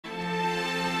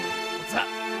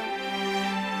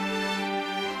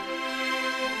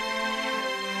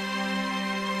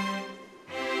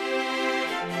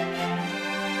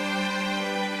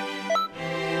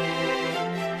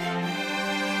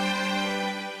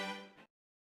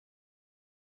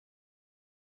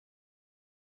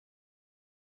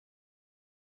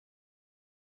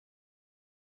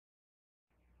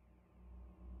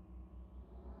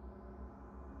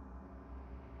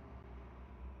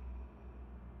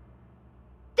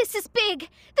This is big!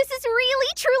 This is really,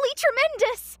 truly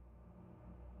tremendous!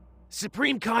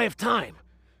 Supreme Kai of Time,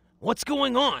 what's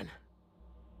going on?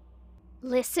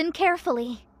 Listen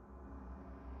carefully.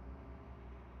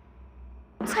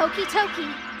 Toki Toki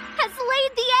has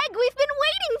laid the egg we've been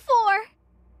waiting for!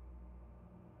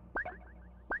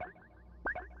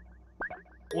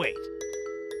 Wait,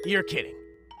 you're kidding.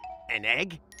 An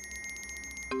egg?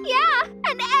 Yeah,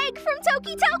 an egg from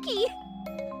Toki Toki!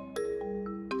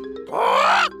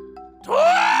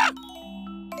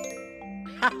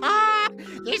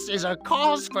 This is a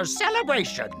cause for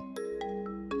celebration.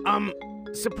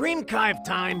 Supreme Kai of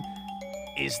Time,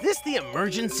 is this the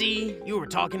emergency you were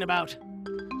talking about?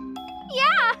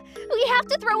 Yeah, we have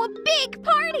to throw a big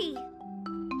party!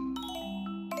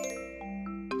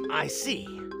 I see.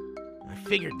 I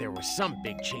figured there was some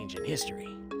big change in history.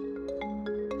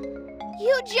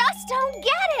 You just don't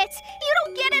get it! You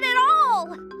don't get it at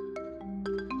all!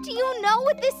 Do you know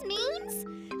what this means?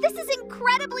 This is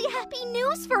incredibly happy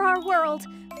news for our world!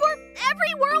 For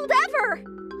every world ever!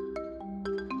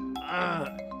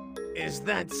 Is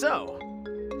that so?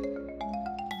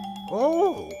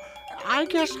 Oh, I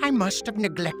guess I must have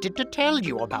neglected to tell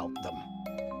you about them.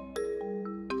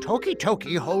 Toki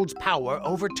Toki holds power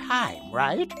over time,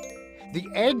 right? The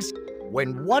eggs,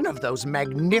 when one of those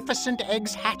magnificent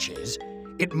eggs hatches,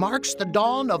 it marks the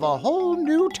dawn of a whole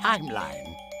new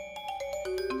timeline.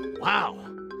 Wow,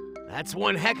 that's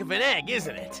one heck of an egg,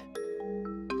 isn't it?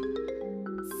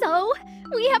 So,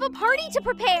 we have a party to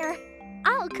prepare.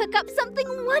 I'll cook up something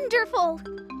wonderful.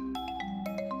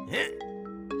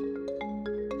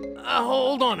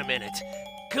 Hold on a minute.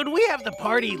 Could we have the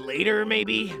party later,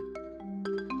 maybe?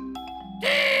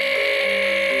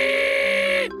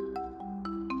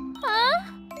 Huh?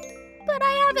 But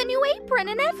I have a new apron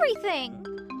and everything.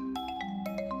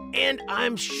 And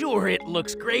I'm sure it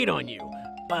looks great on you,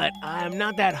 but I'm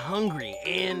not that hungry,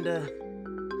 and,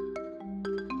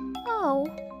 Oh.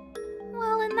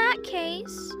 Well, in that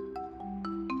case...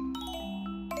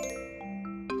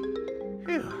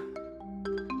 Phew.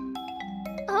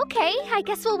 Okay, I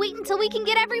guess we'll wait until we can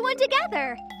get everyone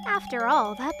together. After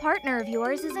all, that partner of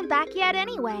yours isn't back yet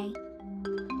anyway.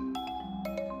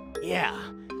 Yeah.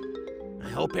 I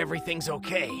hope everything's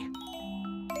okay.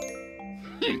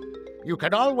 You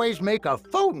can always make a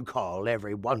phone call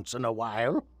every once in a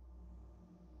while.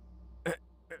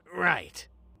 Right.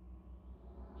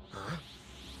 Huh?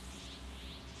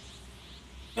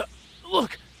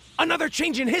 Look! Another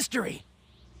change in history!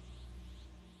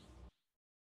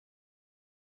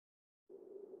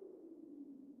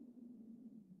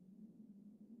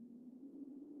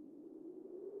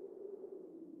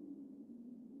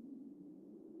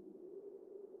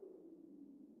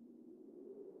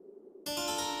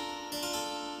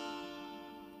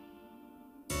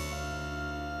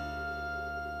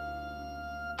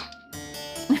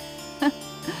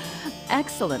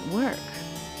 Excellent work.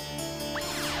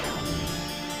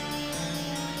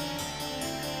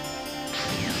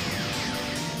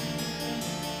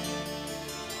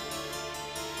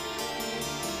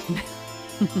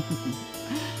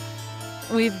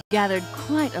 We've gathered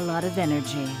quite a lot of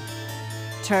energy.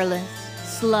 Turles,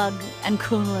 Slug, and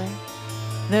Cooler,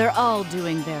 they're all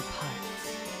doing their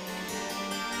parts.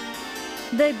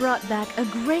 They brought back a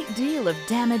great deal of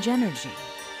damage energy,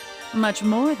 much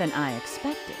more than I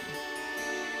expected.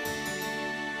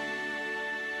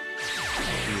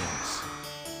 Yes.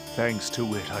 Thanks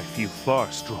to it, I feel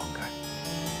far stronger.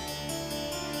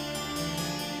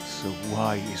 So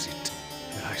why is it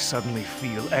that I suddenly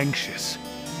feel anxious?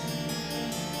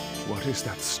 What is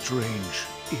that strange,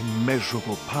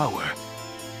 immeasurable power?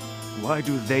 Why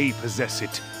do they possess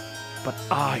it, but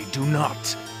I do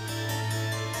not?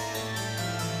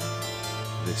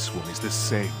 This one is the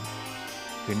same.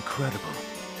 Incredible.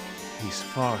 He's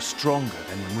far stronger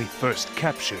than when we first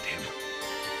captured him.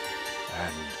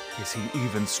 And is he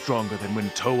even stronger than when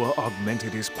Toa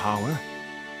augmented his power?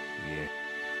 Yeah,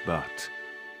 but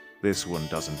this one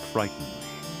doesn't frighten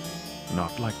me.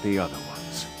 Not like the other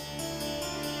ones.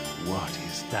 What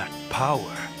is that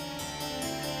power?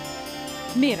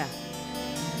 Mira.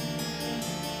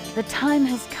 The time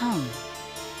has come.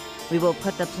 We will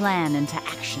put the plan into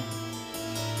action.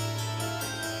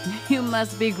 You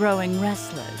must be growing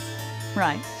restless,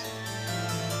 right?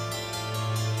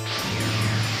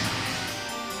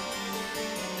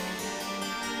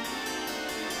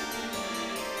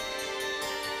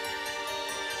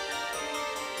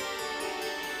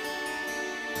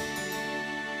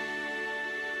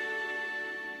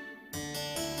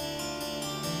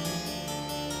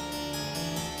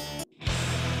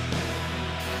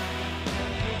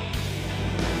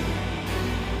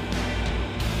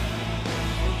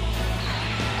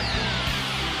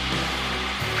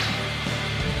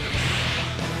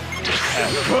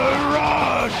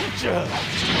 Kakarot!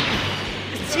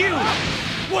 It's you!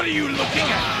 What are you looking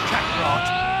at, Kakarot?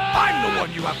 I'm the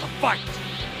one you have to fight!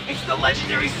 It's the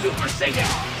legendary Super Saiyan,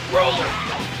 Roller!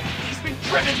 He's been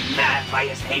driven mad by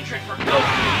his hatred for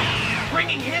Goku.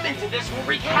 Bringing him into this will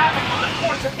wreak havoc on the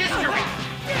course of history.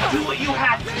 Do what you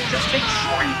have to, just make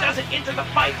sure he doesn't enter the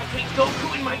fight between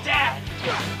Goku and my dad. I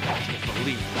can't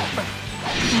believe it.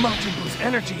 Majin Buu's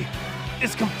energy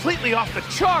is completely off the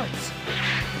charts!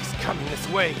 He's coming this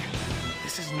way.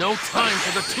 This is no time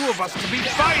for the two of us to be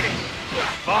fighting!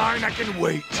 Fine, I can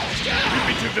wait. You'd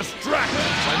be too distracted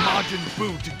by Majin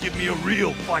Buu to give me a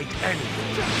real fight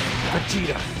anyway.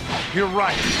 Vegeta, you're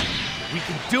right. We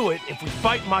can do it if we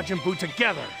fight Majin Buu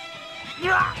together.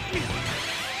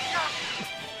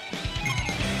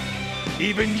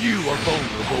 Even you are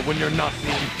vulnerable when you're not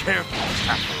being careful,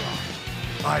 Kakarot.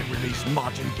 I released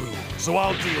Majin Buu, so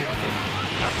I'll deal with him.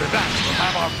 After that, we'll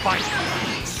have our fight.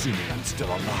 Assuming I'm still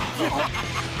alive.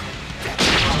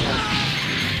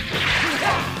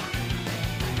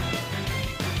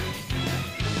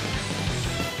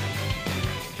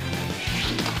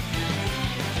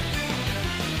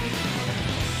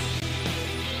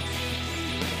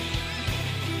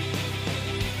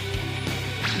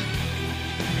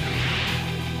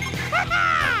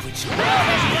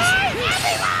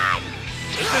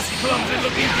 This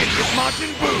clumsy-looking idiot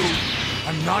Majin Buu!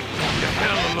 I'm not going to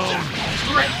hell alone.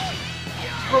 Great!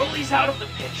 Broly's out of the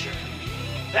picture.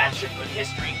 That should put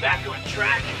history back on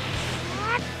track.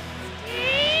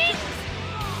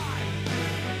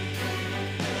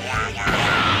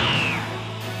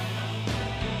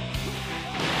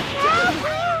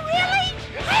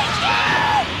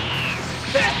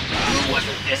 That Buu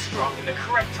wasn't this strong in the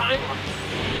correct timeline.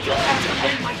 You'll have to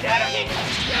lend my dad a hand.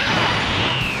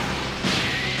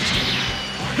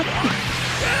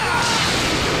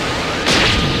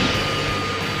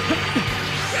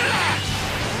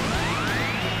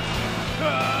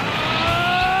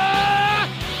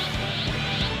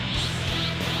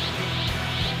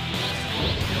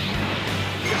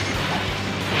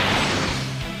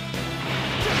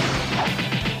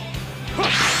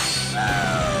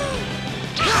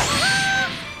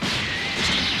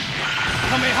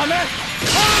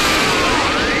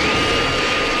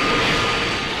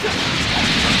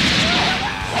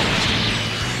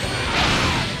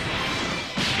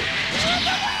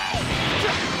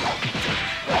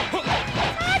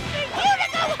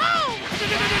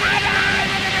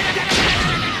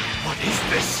 What is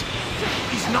this?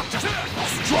 He's not just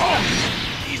strong,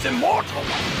 he's immortal!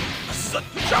 This is a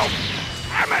joke!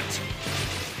 Damn it!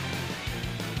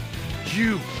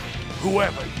 You,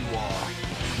 whoever you are,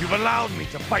 you've allowed me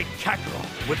to fight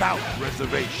Kakarot without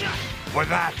reservation. For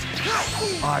that,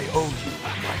 I owe you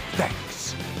my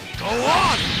thanks. Go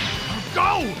on!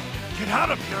 Go! Get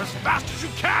out of here as fast as you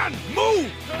can!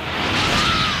 Move!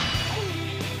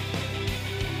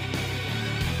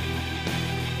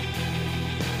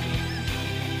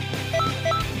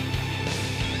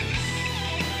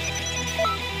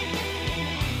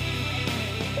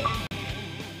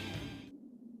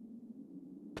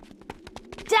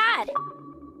 Dad!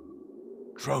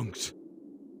 Trunks,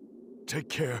 take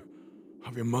care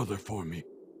of your mother for me.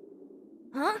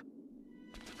 Huh?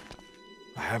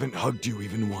 I haven't hugged you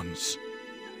even once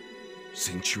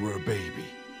since you were a baby.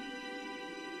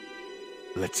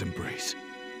 Let's embrace.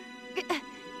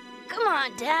 Come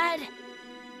on, Dad.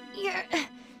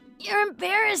 You're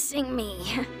embarrassing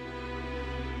me.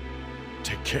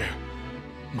 Take care,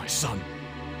 my son.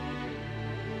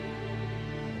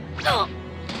 Oh.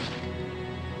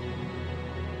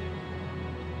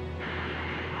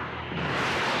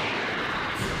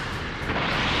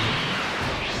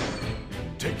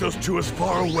 Take those two as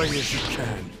far away as you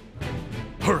can.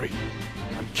 Hurry!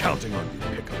 I'm counting on you,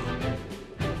 Piccolo.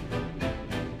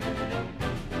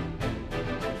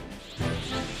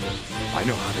 I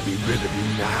know how to be rid of you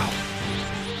now.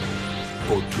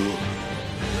 For good.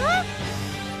 Huh?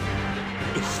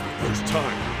 This is the first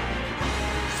time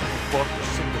since I fought the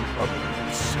single other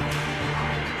myself.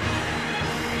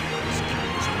 This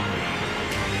game is on me.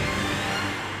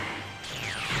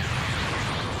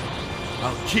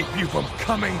 I'll keep you from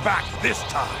coming back this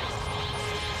time.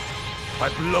 By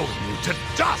blowing you to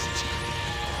dust.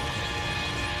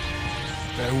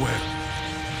 Farewell,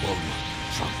 Bulma,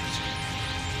 Trunks,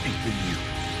 even you.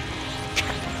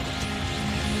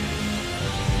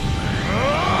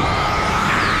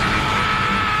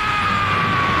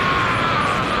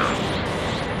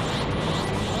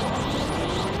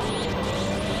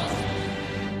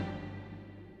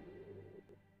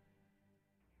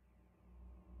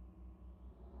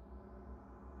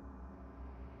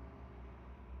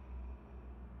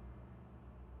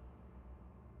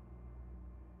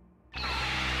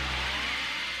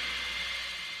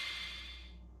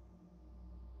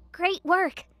 great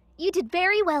work. You did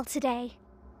very well today.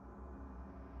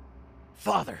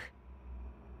 Father.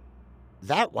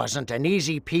 That wasn't an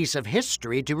easy piece of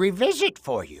history to revisit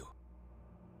for you.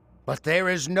 But there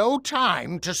is no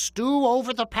time to stew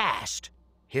over the past.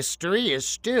 History is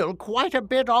still quite a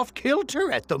bit off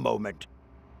kilter at the moment.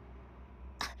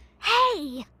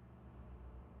 Hey!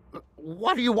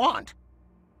 What do you want?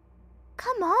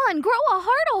 Come on, grow a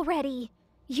heart already.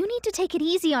 You need to take it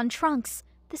easy on Trunks.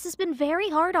 This has been very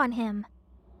hard on him.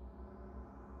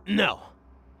 No.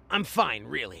 I'm fine,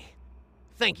 really.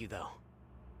 Thank you, though.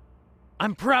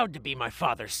 I'm proud to be my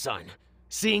father's son.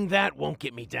 Seeing that won't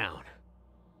get me down.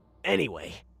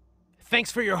 Anyway,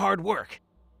 thanks for your hard work.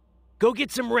 Go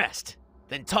get some rest,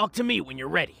 then talk to me when you're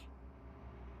ready.